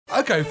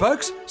Okay,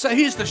 folks, so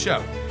here's the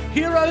show.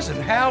 Heroes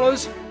and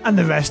howlers. And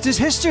the rest is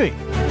history.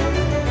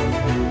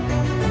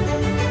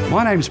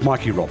 My name's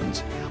Mikey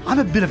Robbins. I'm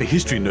a bit of a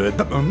history nerd,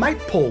 but my mate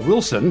Paul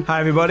Wilson...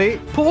 Hi, everybody.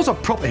 Paul's a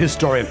proper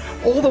historian,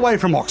 all the way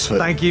from Oxford.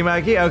 Thank you,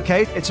 Maggie.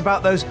 Okay, it's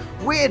about those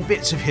weird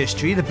bits of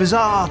history, the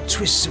bizarre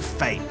twists of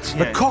fate.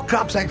 The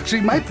cock-ups,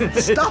 actually, mate, the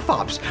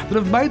stuff-ups that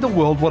have made the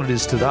world what it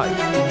is today.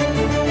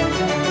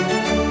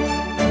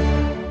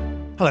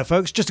 Hello,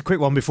 folks. Just a quick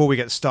one before we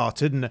get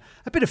started, and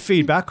a bit of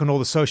feedback on all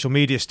the social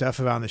media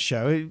stuff around the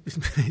show.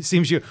 It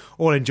seems you're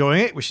all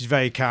enjoying it, which is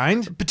very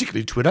kind.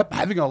 Particularly Twitter,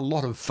 having a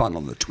lot of fun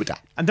on the Twitter.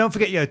 And don't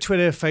forget,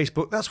 Twitter,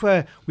 Facebook, that's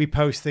where we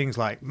post things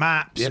like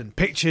maps and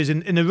pictures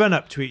in the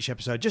run-up to each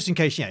episode, just in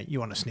case, you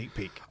want a sneak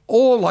peek.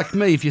 Or, like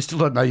me, if you still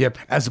don't know yet,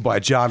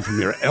 Azerbaijan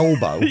from your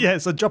elbow.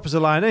 So drop us a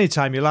line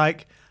anytime you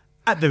like.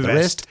 At the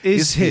rest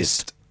is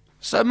hist.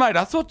 So, mate,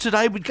 I thought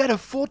today we'd go to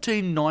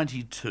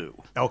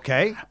 1492.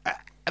 Okay.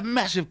 A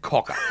massive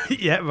cocker.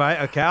 Yeah, right,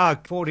 okay.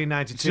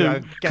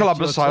 1492.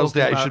 Columbus sails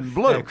the ocean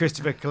blue.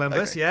 Christopher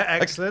Columbus,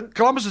 excellent.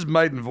 Columbus's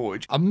maiden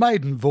voyage, a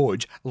maiden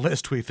voyage,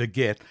 lest we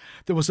forget,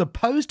 that was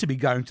supposed to be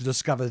going to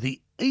discover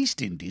the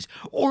East Indies,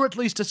 or at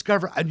least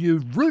discover a new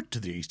route to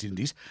the East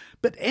Indies,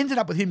 but ended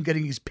up with him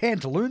getting his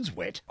pantaloons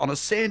wet on a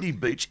sandy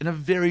beach in a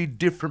very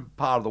different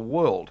part of the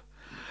world.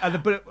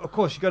 But of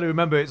course, you've got to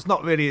remember, it's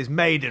not really his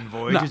maiden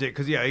voyage, is it?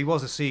 Because he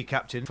was a sea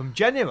captain from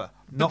Genoa,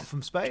 not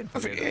from Spain.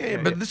 But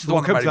this is the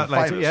one that made him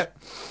famous. Later,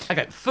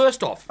 Okay,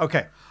 first off,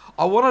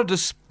 I want to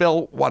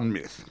dispel one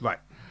myth. Right.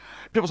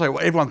 People say,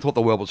 well, everyone thought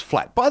the world was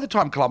flat. By the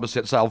time Columbus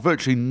set sail,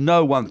 virtually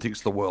no one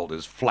thinks the world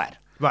is flat.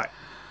 Right.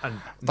 And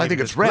they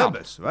think it's round.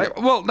 Columbus, right?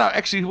 Yeah, well, no,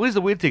 actually, here's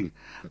the weird thing.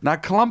 Now,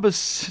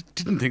 Columbus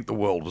didn't think the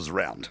world was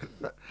round.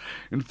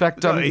 In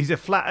fact... he's a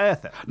flat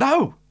earther.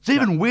 No, it's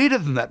even weirder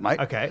than that, mate.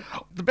 Okay.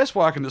 The best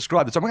way I can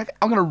describe this, I'm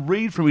going to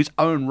read from his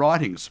own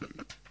writings.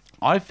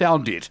 I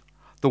found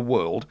the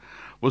world,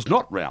 was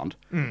not round,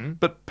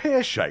 but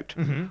pear-shaped.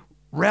 Mm-hmm.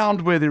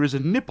 Round where there is a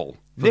nipple.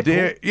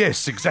 Nipple?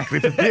 Yes,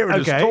 exactly. For there it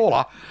is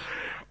taller.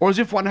 Or as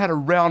if one had a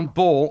round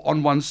ball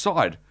on one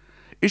side.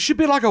 It should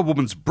be like a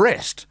woman's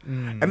breast.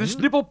 And this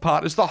nipple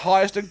part is the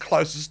highest and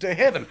closest to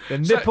heaven. The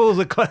nipples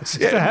are closest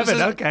to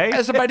heaven, okay.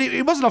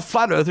 He wasn't a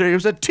flat earther, he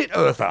was a tit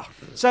earther.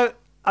 So,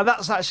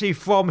 that's actually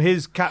from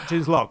his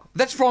captain's log?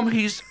 That's from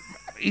his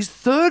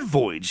third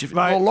voyage.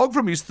 Right. A log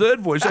from his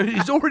third voyage. So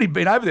he's already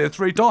been over there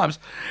 3 times,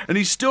 and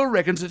he still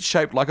reckons it's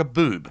shaped like a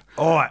boob.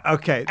 All right,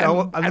 okay.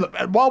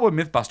 And while we're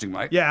myth-busting,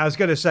 mate... Yeah, I was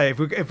going to say, if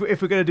we're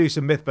going to do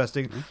some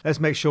myth-busting, let's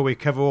make sure we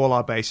cover all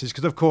our bases,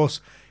 because, of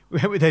course...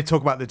 They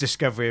talk about the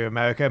discovery of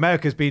America.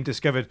 America's been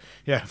discovered,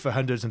 for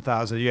hundreds and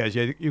thousands of years.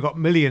 You've got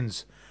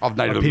millions of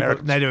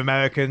Native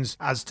Americans,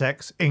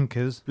 Aztecs,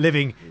 Incas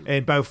living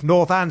in both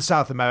North and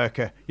South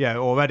America.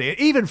 Already.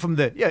 Even from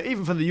the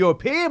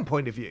European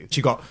point of view,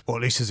 you got, or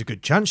at least there's a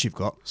good chance you've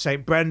got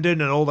St.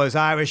 Brendan and all those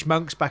Irish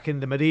monks back in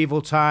the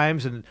medieval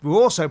times. And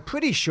we're also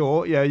pretty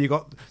sure, you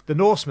got the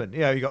Norsemen.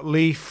 You got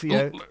Leif.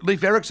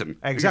 Leif Erikson.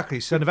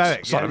 Exactly, son of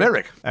Eric. Son of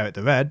Eric. Eric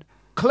the Red.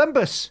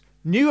 Columbus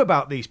knew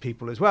about these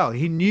people as well.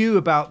 He knew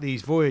about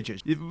these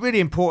voyages. It's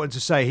really important to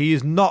say he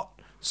is not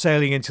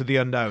sailing into the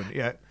unknown.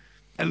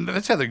 And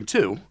that's the other thing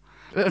too.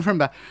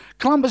 Remember,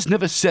 Columbus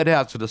never set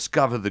out to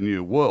discover the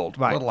new world,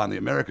 let alone the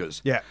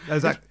Americas. Yeah,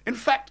 exactly. In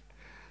fact,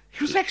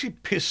 he was actually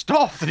pissed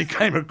off that he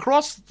came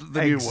across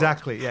the new world.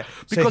 Exactly, yeah.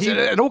 Because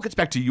it all gets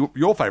back to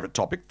your favourite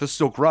topic, the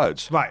Silk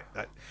Roads. Right.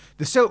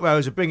 The Silk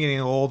Roads are bringing in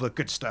all the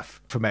good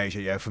stuff from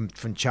Asia, from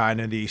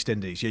China and the East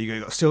Indies.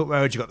 You've got Silk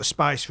Roads, you've got the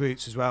spice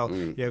routes as well.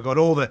 You've got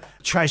all the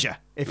treasure,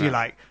 if you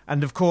like.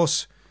 And, of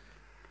course,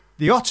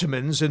 the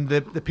Ottomans and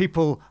the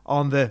people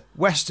on the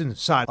western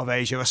side of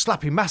Asia are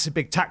slapping massive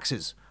big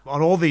taxes on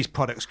all these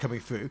products coming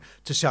through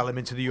to sell them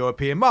into the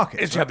European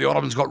markets. It's how the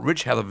Ottomans got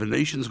rich, how the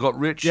Venetians got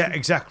rich. Yeah,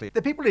 exactly.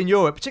 The people in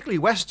Europe, particularly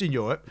Western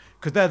Europe,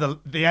 because they're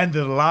the end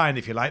of the line,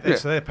 if you like,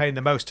 so they're paying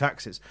the most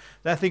taxes.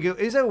 They're thinking,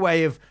 is there a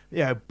way of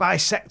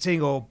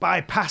bisecting or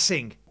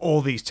bypassing all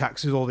these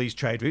taxes, all these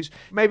trade routes?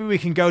 Maybe we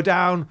can go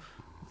down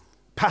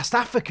past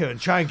Africa and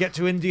try and get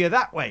to India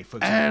that way, for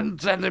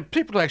example. And the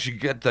people who actually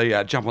get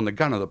the jump on the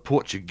gun are the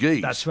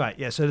Portuguese. That's right,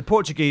 yeah. So the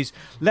Portuguese,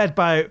 led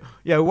by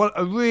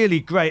a really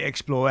great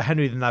explorer,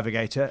 Henry the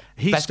Navigator.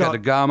 Vasco da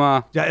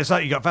Gama. Yeah, it's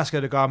like you got Vasco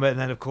da Gama, and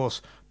then, of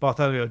course,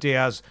 Bartholomew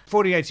Diaz.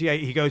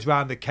 1488, he goes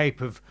round the Cape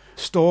of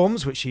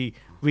Storms, which he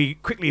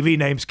quickly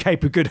renames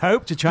Cape of Good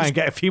Hope to try and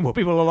get a few more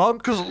people along.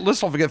 Because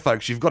let's not forget,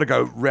 folks, you've got to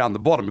go round the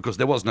bottom because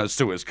there was no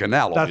Suez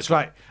Canal, obviously.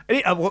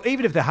 That's right. Well,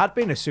 even if there had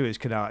been a Suez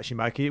Canal, actually,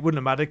 Mikey, it wouldn't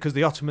have mattered because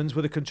the Ottomans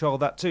would have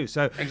controlled that too.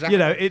 So,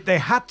 exactly. They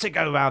had to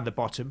go round the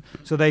bottom.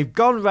 So they've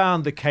gone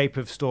round the Cape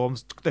of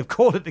Storms. They've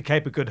called it the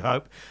Cape of Good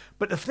Hope.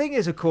 But the thing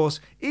is, of course,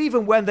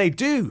 even when they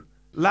do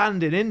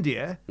land in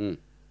India...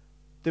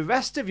 The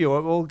rest of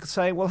Europe will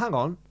say, well, hang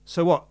on,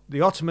 so what?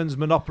 The Ottomans'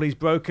 monopoly's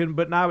broken,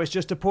 but now it's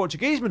just a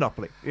Portuguese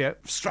monopoly. Yeah.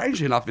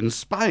 Strangely enough, in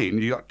Spain,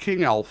 you got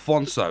King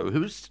Alfonso,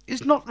 who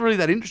is not really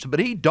that interested, but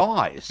he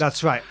dies.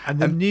 That's right. And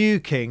the new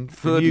king,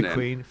 the new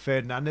queen,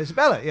 Ferdinand and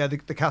Isabella,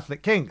 the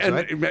Catholic kings,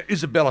 right? And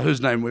Isabella, whose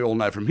name we all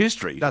know from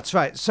history. That's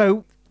right.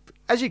 So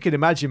as you can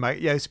imagine,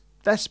 mate,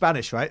 they're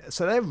Spanish, right?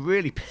 So they're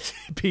really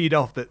peed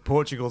off that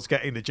Portugal's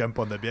getting the jump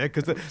on them, yeah?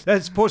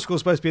 Because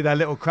Portugal's supposed to be their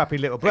little crappy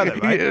little brother,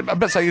 right? Yeah, I'm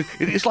about to say,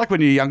 it's like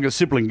when your younger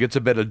sibling gets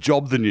a better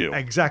job than you.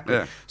 Exactly.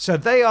 Yeah. So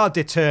they are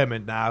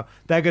determined now.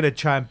 They're going to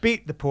try and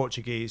beat the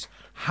Portuguese.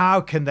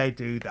 How can they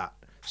do that?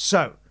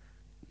 So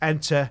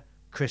enter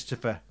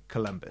Christopher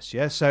Columbus,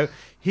 yeah? So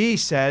he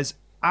says,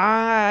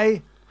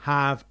 I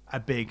have a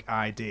big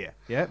idea,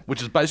 yeah?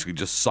 Which is basically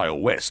just sail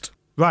west.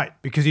 Right,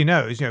 because he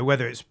knows,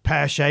 whether it's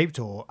pear-shaped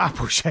or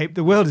apple-shaped,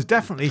 the world is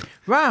definitely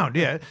round,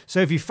 yeah?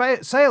 So if you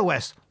sail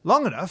west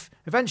long enough,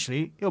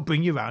 eventually it'll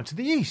bring you round to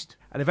the east.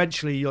 And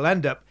eventually you'll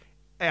end up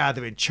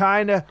either in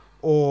China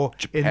or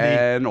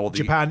Japan,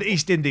 the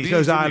East Indies,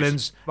 those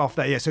islands off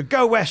there. Yeah, so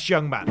go west,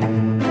 young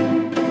man.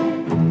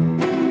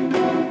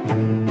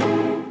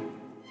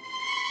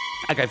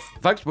 Okay,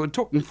 folks, we're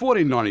talking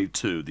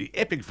 1492, the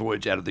epic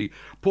voyage out of the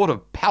port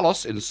of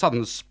Palos in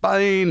southern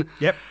Spain.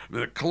 Yep.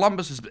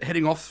 Columbus is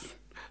heading off.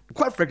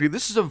 Quite frankly,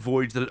 this is a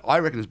voyage that I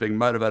reckon is being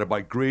motivated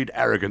by greed,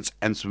 arrogance,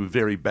 and some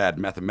very bad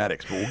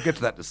mathematics. But we'll get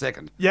to that in a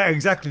second. Yeah,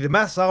 exactly. The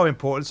maths are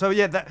important. So,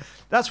 yeah,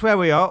 that's where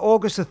we are,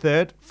 August the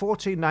 3rd,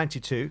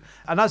 1492.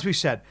 And as we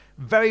said,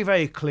 very,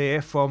 very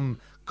clear from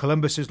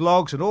Columbus's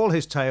logs and all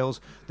his tales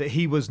that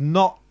he was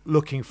not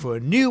looking for a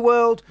new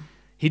world.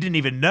 He didn't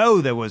even know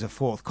there was a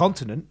fourth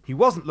continent. He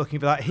wasn't looking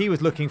for that. He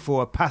was looking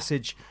for a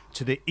passage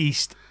to the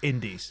East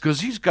Indies.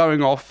 Because he's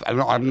going off, and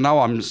I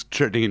know I'm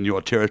treading in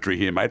your territory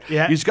here, mate.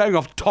 Yeah. He's going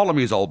off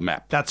Ptolemy's old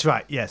map. That's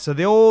right, yeah. So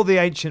all the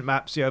ancient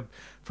maps,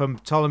 from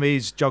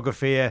Ptolemy's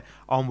Geographia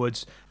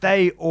onwards,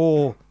 they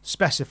all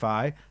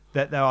specify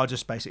that there are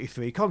just basically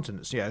three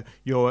continents,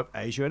 Europe,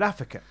 Asia, and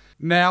Africa.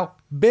 Now,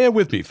 bear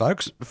with me,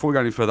 folks. Before we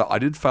go any further, I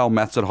did fail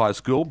maths at high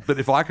school, but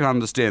if I can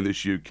understand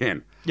this, you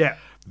can. Yeah.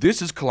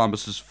 This is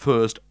Columbus's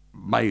first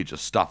major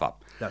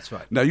stuff-up. That's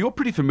right. Now, you're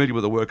pretty familiar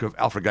with the work of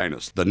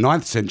Alfraganus, the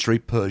 9th century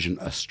Persian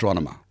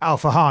astronomer.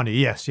 Al-Fahani,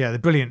 yes, yeah, the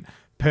brilliant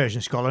Persian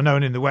scholar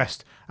known in the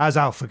West as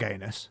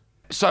Alfraganus.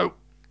 So,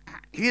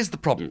 here's the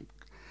problem.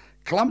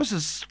 Columbus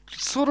is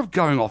sort of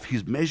going off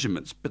his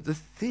measurements, but the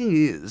thing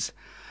is,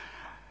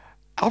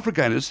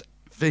 Alfraganus,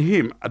 for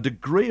him,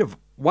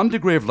 1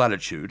 degree of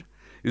latitude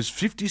is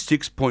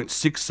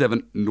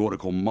 56.67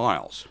 nautical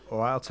miles. All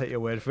right, I'll take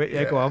your word for it.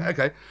 Yeah, go on.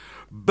 Okay.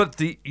 But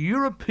the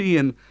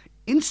European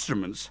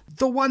instruments,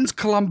 the ones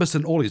Columbus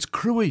and all his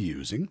crew are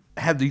using,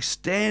 have the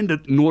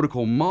standard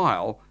nautical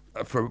mile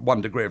for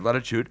 1 degree of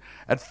latitude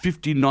at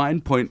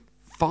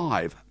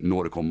 59.5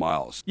 nautical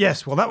miles.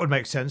 Yes, well, that would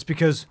make sense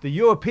because the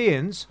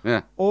Europeans,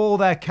 all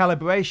their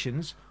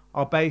calibrations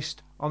are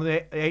based on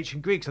the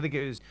ancient Greeks. I think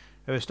it was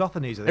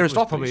Aristophanes. Was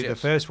probably the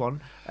first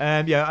one.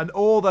 And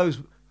all those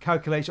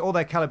calculations, all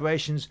their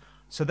calibrations,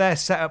 so they're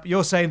set up,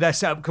 you're saying they're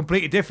set up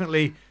completely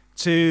differently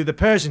to the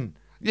Persian.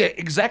 Yeah,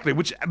 exactly.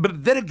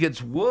 But then it gets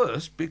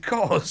worse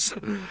because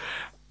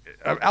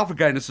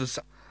Alfraganus,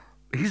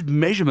 his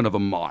measurement of a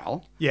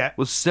mile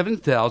was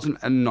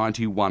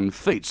 7,091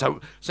 feet.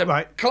 So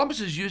right. Columbus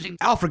is using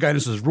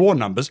Alfraganus's raw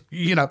numbers,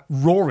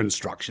 raw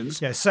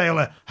instructions. Yeah, sail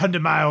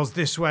 100 miles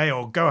this way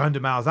or go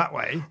 100 miles that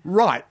way.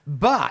 Right,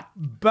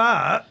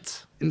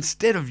 but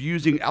instead of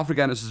using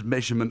Alfraganus's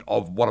measurement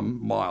of what a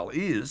mile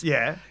is,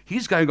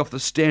 he's going off the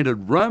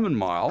standard Roman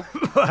mile,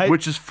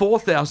 which is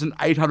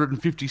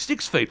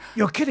 4,856 feet.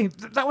 You're kidding.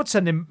 That would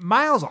send him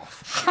miles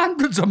off.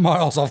 Hundreds of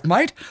miles off,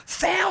 mate.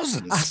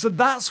 Thousands. So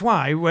that's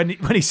why when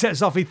he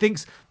sets off, he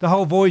thinks the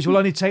whole voyage will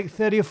only take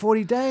 30 or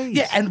 40 days.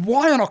 Yeah, and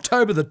why on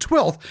October the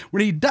 12th,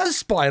 when he does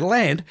spy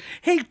land,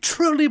 he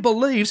truly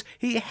believes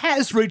he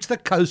has reached the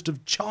coast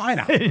of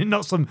China.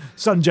 Not some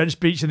sun-drenched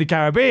beach in the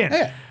Caribbean.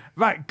 Yeah.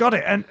 Right, got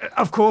it. And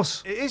of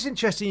course, it is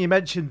interesting you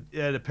mentioned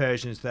the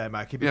Persians there,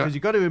 Mackie, because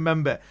you've got to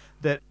remember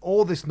that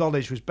all this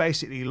knowledge was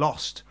basically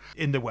lost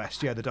in the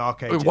West, the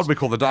Dark Ages. What we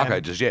call the Dark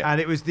Ages, And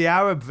it was the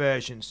Arab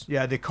versions,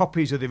 the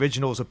copies of the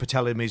originals of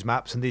Ptolemy's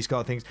maps and these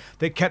kind of things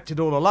that kept it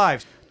all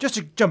alive. Just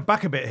to jump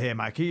back a bit here,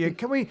 Mackie,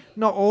 can we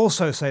not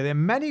also say that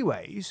in many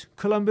ways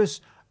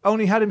Columbus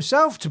only had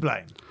himself to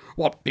blame?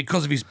 What,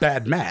 because of his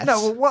bad maths? No,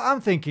 well, what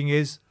I'm thinking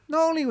is,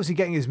 not only was he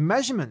getting his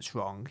measurements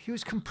wrong, he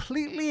was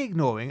completely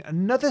ignoring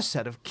another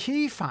set of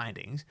key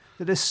findings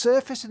that had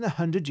surfaced in the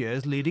 100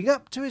 years leading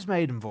up to his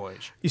maiden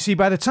voyage. You see,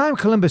 by the time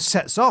Columbus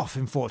sets off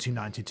in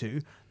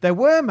 1492, there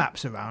were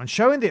maps around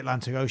showing the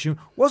Atlantic Ocean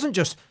wasn't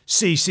just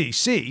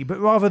sea, but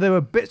rather there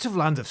were bits of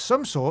land of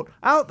some sort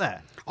out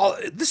there. Oh,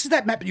 this is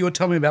that map that you were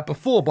telling me about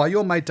before by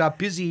your mate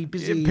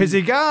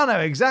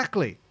Pizzigano,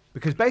 exactly.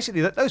 Because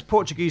basically, those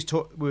Portuguese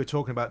we were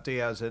talking about,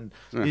 Diaz and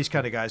these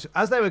kind of guys,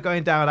 as they were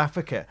going down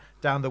Africa,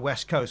 down the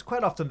west coast,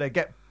 quite often they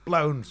get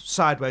blown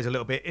sideways a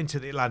little bit into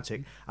the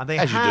Atlantic. And they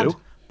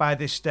by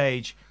this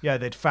stage,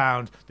 they'd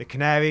found the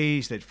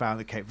Canaries, they'd found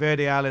the Cape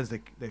Verde Islands,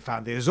 they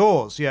found the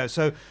Azores.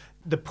 So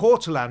the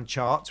Portoland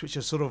charts, which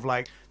are sort of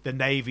like the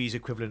Navy's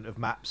equivalent of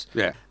maps,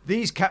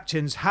 these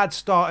captains had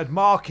started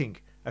marking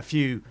a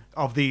few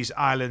of these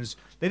islands.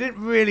 They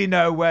didn't really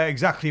know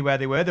exactly where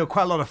they were. There were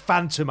quite a lot of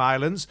phantom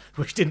islands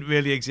which didn't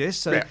really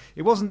exist. So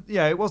it wasn't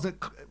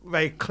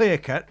very clear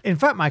cut. In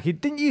fact, Mikey,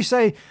 didn't you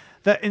say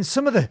that in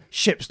some of the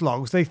ship's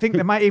logs, they think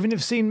they might even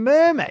have seen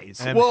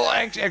mermaids. Well,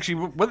 actually,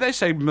 when they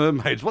say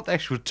mermaids, what they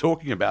actually were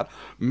talking about,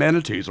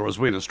 manatees, or as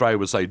we in Australia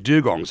would say,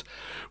 dugongs,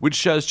 which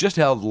shows just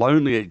how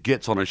lonely it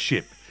gets on a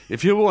ship.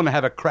 If you want to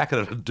have a crack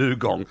at a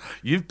dugong,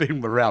 you've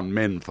been around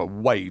men for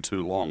way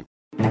too long.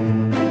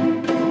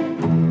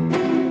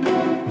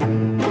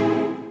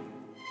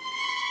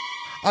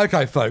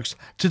 Okay, folks,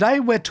 today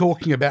we're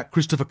talking about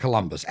Christopher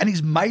Columbus and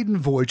his maiden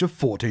voyage of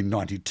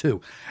 1492,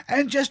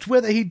 and just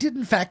whether he did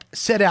in fact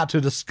set out to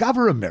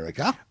discover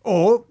America,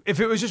 or if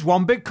it was just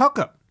one big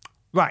cock-up.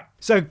 Right,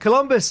 so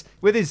Columbus,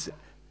 with his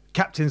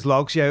captain's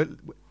logs,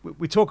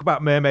 we talk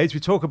about mermaids,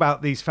 we talk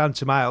about these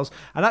phantom isles,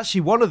 and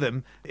actually one of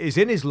them is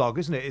in his log,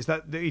 isn't it? Is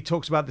that he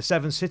talks about the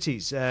Seven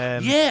Cities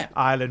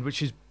island,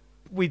 which is,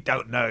 we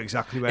don't know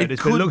exactly where it is,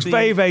 but it looks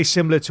very, very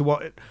similar to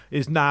what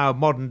is now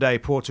modern-day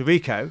Puerto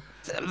Rico.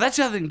 That's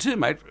the other thing too,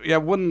 mate. Yeah,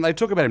 when they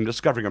talk about him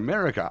discovering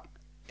America,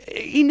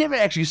 he never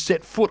actually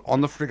set foot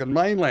on the friggin'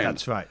 mainland.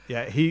 That's right.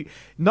 Yeah, he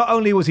not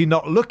only was he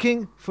not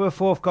looking for a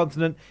fourth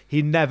continent,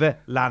 he never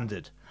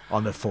landed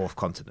on the fourth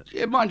continent.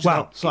 Yeah, mind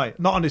well, sorry,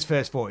 not on his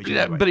first voyage.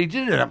 Yeah, but he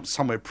did end up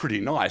somewhere pretty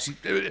nice.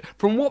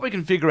 From what we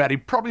can figure out, he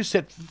probably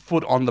set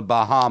foot on the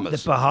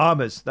Bahamas. The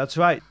Bahamas, that's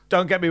right.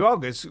 Don't get me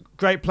wrong, it's a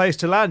great place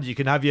to land. You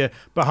can have your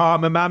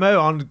Bahama Mama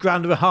on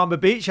Grand Bahama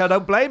Beach. I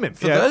don't blame him.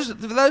 For those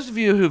of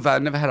you who've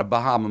never had a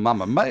Bahama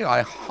Mama, may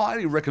I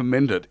highly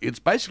recommend it. It's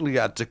basically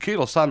a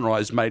tequila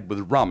sunrise made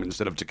with rum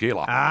instead of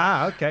tequila.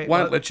 Ah, okay.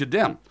 Won't let you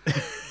down.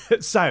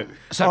 So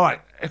all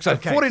right. So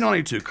okay.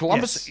 1492,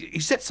 Columbus, he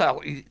set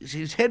sail,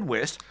 he's head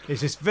west.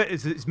 It's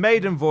his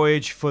maiden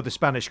voyage for the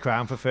Spanish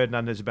crown for Ferdinand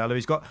and Isabella.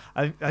 He's got,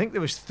 I think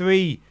there was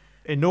 3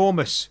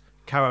 enormous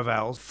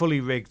caravels, fully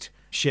rigged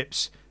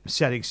ships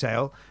setting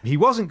sail. He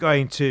wasn't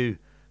going to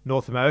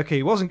North America.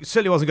 He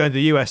certainly wasn't going to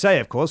the USA,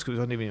 of course, because it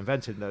wasn't even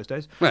invented in those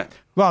days. Right.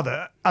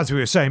 Rather, as we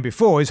were saying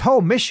before, his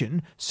whole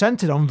mission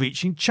centred on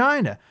reaching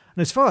China.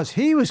 And as far as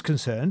he was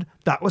concerned,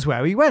 that was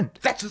where he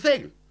went. That's the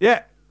thing.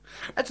 Yeah.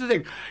 That's the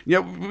thing.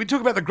 We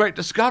talk about the great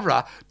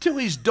discoverer. To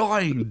his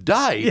dying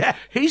day,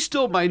 he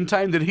still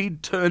maintained that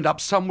he'd turned up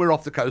somewhere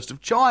off the coast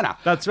of China.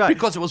 That's right.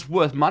 Because it was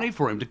worth money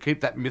for him to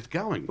keep that myth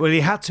going. Well,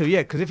 he had to,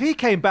 because if he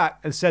came back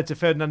and said to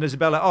Ferdinand and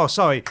Isabella, "Oh,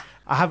 sorry,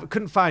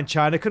 couldn't find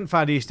China, couldn't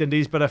find the East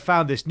Indies, but I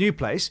found this new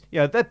place,"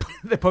 they'd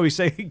probably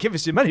say, "Give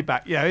us your money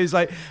back." It's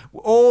like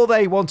all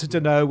they wanted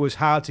to know was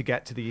how to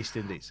get to the East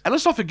Indies. And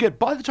let's not forget,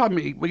 by the time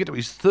we get to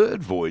his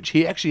third voyage,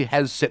 he actually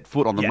has set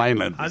foot on the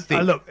mainland.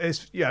 And look,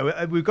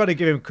 we've got to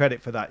give him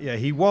credit for that.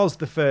 He was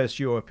the first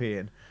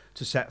European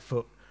to set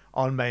foot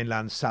on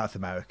mainland South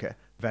America,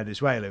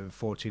 Venezuela, in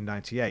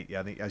 1498.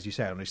 I think, as you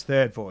say, on his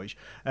third voyage.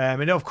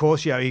 And of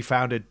course, he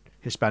founded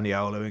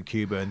Hispaniola and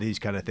Cuba and these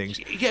kind of things.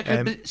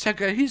 So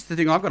here's the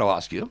thing I've got to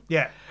ask you.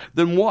 Yeah.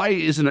 Then why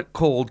isn't it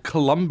called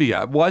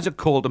Colombia? Why is it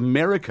called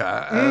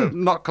America,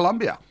 not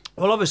Colombia?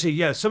 Well,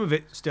 obviously, some of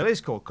it still is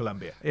called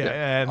Colombia.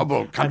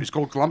 The country's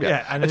called Colombia.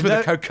 Yeah, and that's where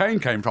the cocaine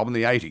came from in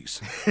the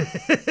 80s.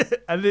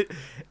 And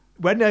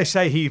when they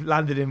say he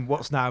landed in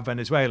what's now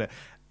Venezuela,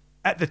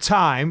 at the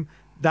time,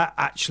 that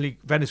actually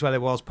Venezuela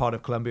was part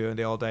of Colombia in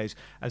the old days,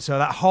 and so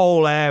that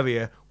whole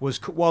area was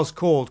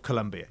called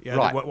Colombia.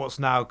 Right. What's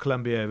now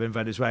Colombia in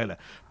Venezuela.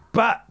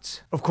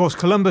 But of course,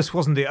 Columbus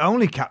wasn't the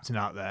only captain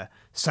out there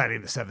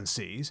sailing the 7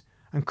 seas.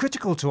 And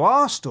critical to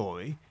our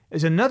story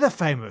is another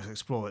famous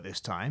explorer at this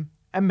time,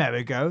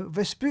 Amerigo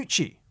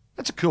Vespucci.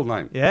 That's a cool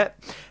name. Yeah,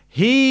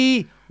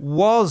 he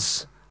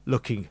was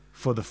looking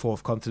for the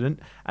fourth continent,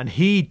 and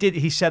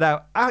he set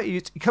out.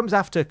 He comes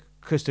after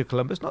Christopher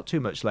Columbus, not too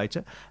much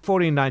later.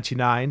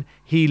 1499,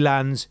 he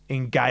lands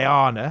in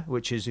Guyana,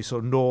 which is the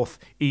sort of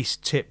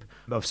northeast tip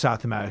of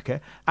South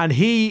America, and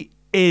he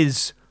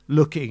is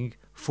looking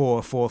for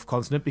a fourth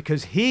continent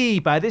because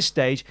by this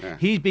stage,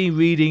 he's been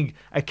reading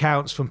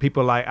accounts from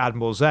people like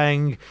Admiral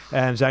Zheng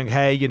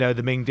He,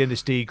 the Ming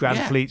Dynasty, Grand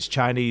Fleet's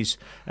Chinese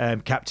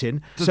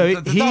captain.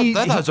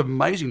 Those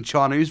amazing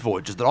Chinese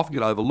voyages that often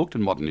get overlooked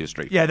in modern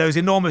history. Yeah, those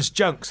enormous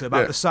junks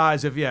about the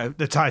size of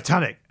the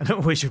Titanic,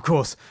 which of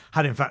course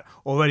had in fact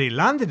already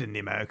landed in the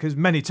Americas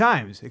many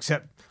times,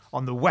 except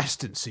on the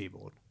western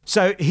seaboard.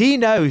 So he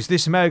knows,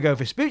 this Amerigo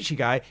Vespucci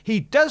guy,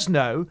 he does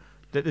know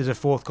that there's a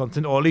fourth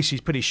continent, or at least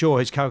he's pretty sure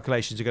his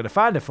calculations are going to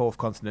find a fourth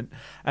continent.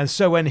 And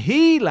so when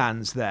he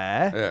lands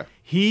there,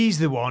 he's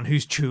the one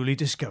who's truly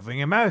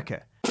discovering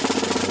America.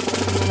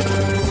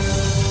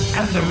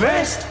 And the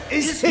rest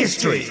is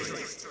history.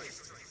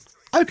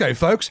 Okay,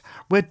 folks,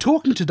 we're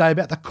talking today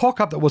about the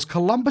cock-up that was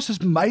Columbus's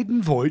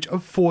maiden voyage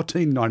of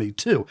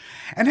 1492,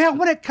 and how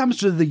when it comes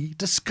to the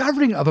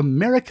discovering of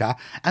America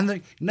and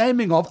the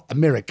naming of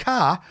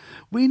America,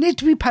 we need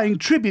to be paying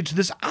tribute to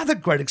this other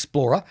great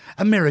explorer,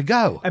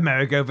 Amerigo.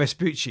 Amerigo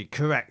Vespucci,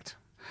 correct.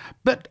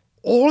 But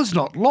all is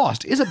not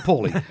lost, is it,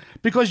 Paulie?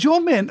 Because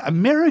your man,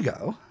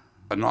 Amerigo...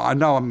 And I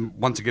know I'm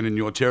once again in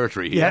your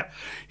territory here. Yeah.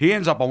 He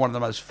ends up on one of the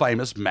most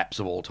famous maps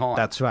of all time.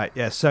 That's right,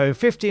 yes. So in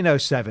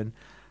 1507...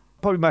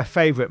 probably my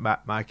favourite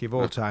map, Mikey, of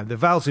all time, the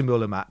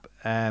Waldseemüller map,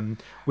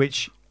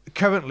 which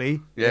currently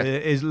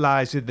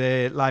lies in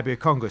the Library of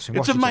Congress in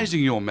Washington. It's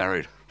amazing you're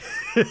married.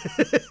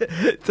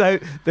 So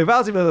the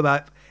Valsy-Miller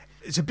map,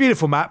 it's a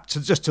beautiful map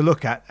to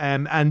look at,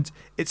 and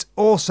it's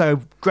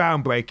also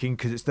groundbreaking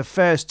because it's the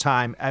first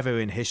time ever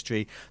in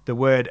history the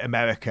word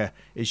America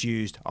is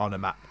used on a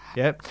map.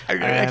 Yeah.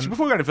 Actually,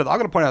 before we go any further, I'm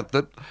going to point out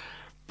that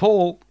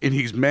Paul, in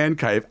his man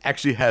cave,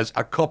 actually has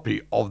a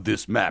copy of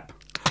this map.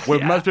 Where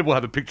most people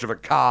have a picture of a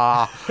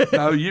car.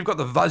 No, you've got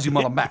the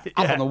Valsy-Miller map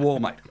up on the wall,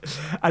 mate.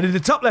 And in the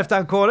top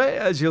left-hand corner,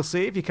 as you'll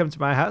see if you come to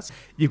my house,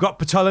 you've got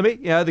Ptolemy,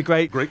 the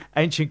great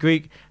ancient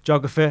Greek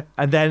geographer.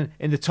 And then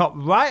in the top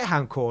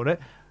right-hand corner,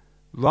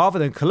 rather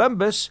than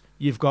Columbus,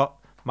 you've got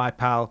my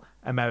pal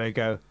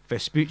Amerigo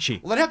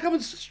Vespucci. Well, then how come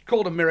it's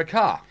called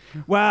America?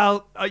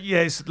 Well,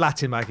 it's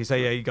Latin, Mikey. So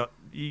you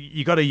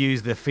got to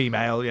use the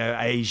female,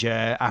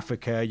 Asia,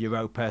 Africa,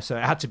 Europa. So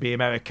it had to be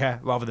America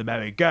rather than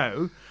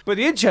Amerigo. But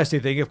the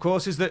interesting thing, of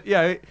course, is that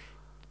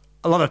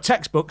a lot of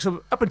textbooks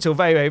up until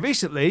very, very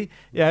recently,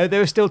 they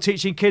were still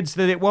teaching kids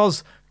that it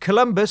was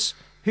Columbus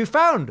who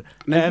found.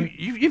 Now,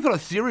 you've got a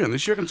theory on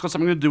this. You reckon it's got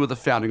something to do with the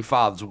founding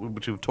fathers,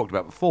 which we've talked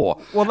about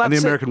before, and the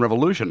American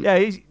Revolution. Yeah,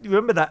 you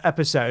remember that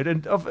episode,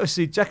 and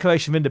obviously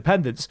Declaration of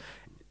Independence.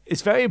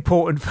 It's very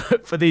important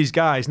for these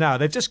guys now.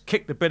 They've just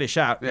kicked the British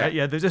out.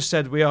 Yeah, they've just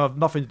said, we have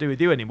nothing to do with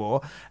you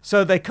anymore.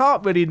 So they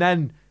can't really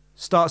then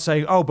start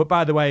saying, oh, but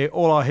by the way,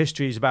 all our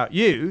history is about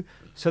you.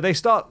 So they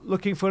start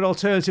looking for an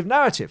alternative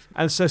narrative.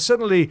 And so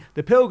suddenly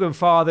the Pilgrim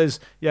Fathers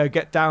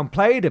get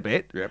downplayed a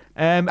bit. Yep.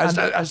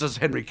 As does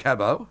Henry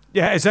Cabot.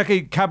 Yeah,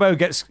 exactly. Cabot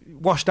gets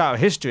washed out of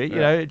history.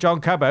 John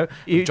Cabot.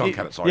 John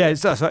Cabot, sorry. Yeah,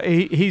 that's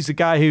right. He's the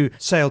guy who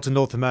sailed to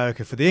North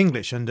America for the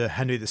English under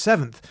Henry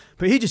VII.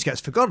 But he just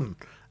gets forgotten.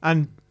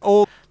 And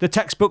all the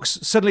textbooks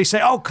suddenly say,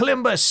 oh,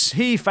 Columbus,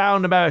 he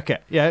found America.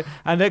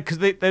 And because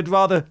they'd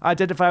rather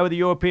identify with the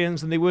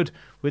Europeans than they would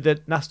with the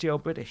nasty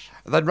old British.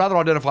 They'd rather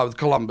identify with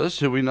Columbus,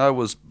 who we know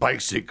was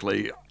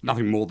basically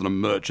nothing more than a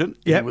merchant.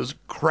 Yep. He was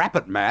crap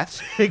at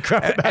maths.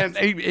 And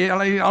he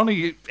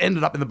only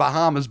ended up in the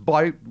Bahamas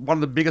by one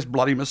of the biggest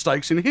bloody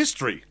mistakes in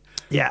history.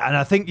 Yeah, and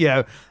I think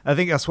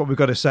that's what we've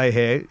got to say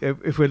here.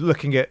 If we're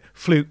looking at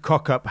fluke,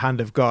 cock up, hand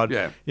of God,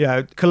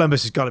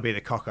 Columbus has got to be the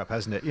cock up,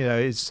 hasn't it?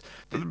 It's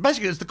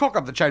basically it's the cock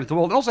up that changed the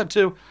world. And also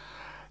too,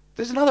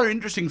 there's another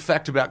interesting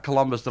fact about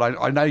Columbus that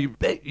I know you've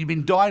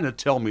been dying to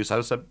tell me.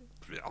 So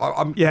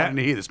I'm wanting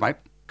to hear this, mate.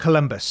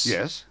 Columbus,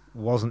 yes,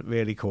 wasn't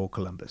really called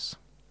Columbus.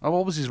 Oh,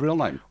 what was his real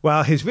name?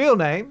 Well, his real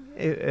name,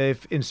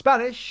 if in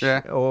Spanish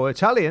or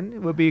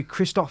Italian, would be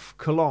Christophe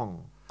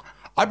Colomb.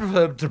 I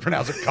prefer to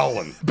pronounce it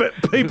colon. But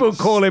people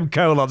call him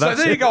colon. So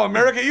there you go,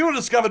 America. You were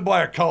discovered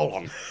by a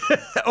colon.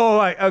 All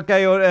right.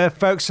 Okay,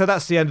 folks. So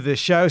that's the end of this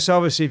show. So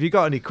obviously, if you've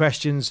got any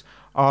questions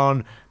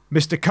on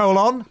Mr.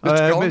 Colon,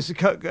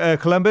 Mr.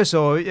 Columbus,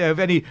 or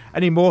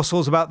any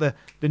morsels about the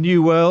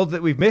new world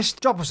that we've missed,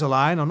 drop us a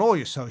line on all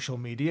your social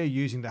media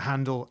using the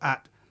handle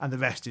 @and the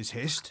rest is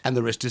hist. And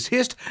the rest is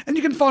hist. And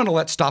you can find all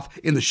that stuff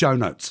in the show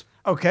notes.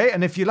 Okay,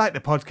 and if you like the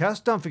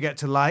podcast, don't forget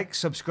to like,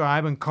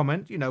 subscribe and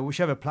comment,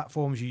 whichever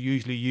platforms you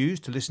usually use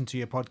to listen to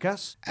your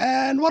podcasts.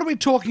 And what are we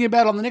talking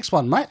about on the next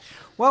one, mate?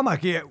 Well,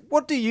 Mikey,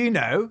 what do you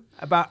know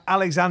about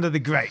Alexander the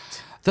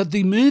Great? That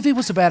the movie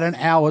was about an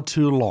hour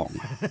too long.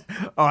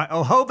 All right,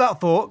 I'll hold that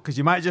thought because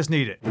you might just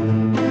need it.